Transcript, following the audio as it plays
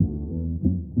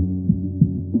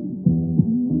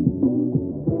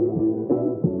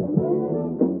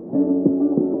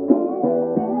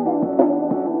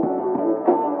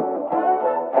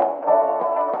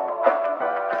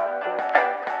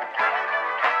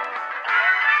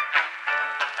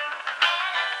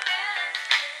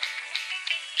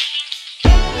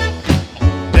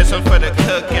this one for the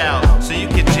cookout, so you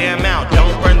can jam out,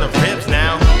 don't burn the ribs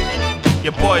now.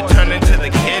 Your boy turned into the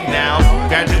kid now.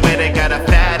 Graduated, got a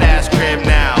fat ass crib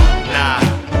now.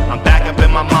 Nah, I'm back up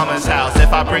in my mama's house.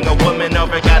 If I bring a woman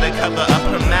over, gotta cover up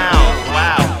her mouth.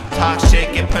 Wow, talk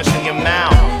shit, get punched in your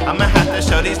mouth. I'ma have to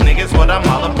show these niggas what I'm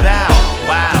all about.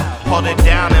 Wow, hold it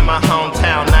down in my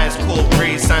hometown. Nice cool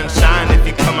breeze, sunshine if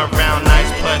you come around.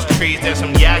 Nice plush trees, there's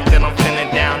some yak that I'm finna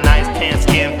down. Nice tan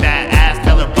skin, fat ass,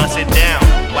 tell her bust it down.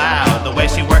 Wow, the way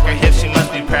she work her hips, she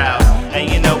must be proud.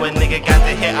 And you know what nigga got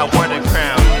the hit, I wore the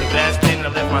crown. The best thing to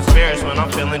lift my spirits when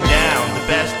I'm feeling down. The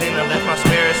best thing to lift my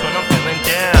spirits when I'm feeling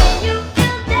down.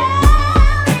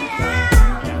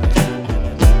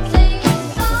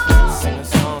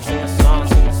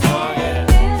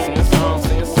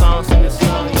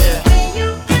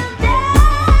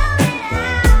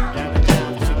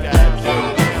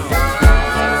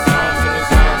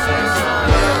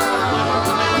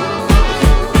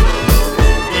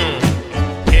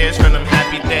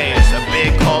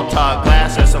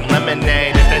 Glass or some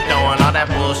lemonade. If they're throwing all that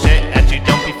bullshit at you,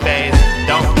 don't be phased.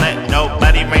 Don't let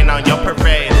nobody rain on your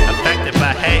parade. Affected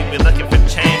by hate, we looking for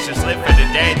change. Just live for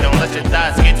today, don't let your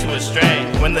thoughts get too astray.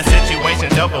 When the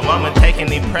situation's overwhelming, take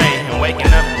any prey. And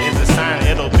waking up is a sign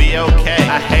it'll be okay.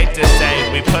 I hate to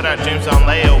say, we put our dreams on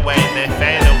layaway, they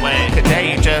fade away.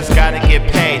 Today you just gotta get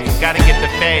paid, gotta get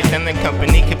the fade, then the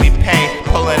company could be paid.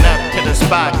 Pulling up to the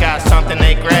spot, got something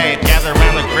they grade. Gather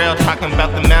around the grill, talking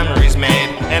about the memories made.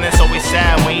 And it's always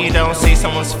sad when you don't see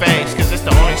someone's face, cause it's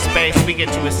the only space we get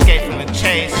to escape from the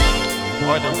chase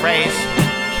or the race.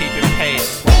 Keep your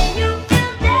pace.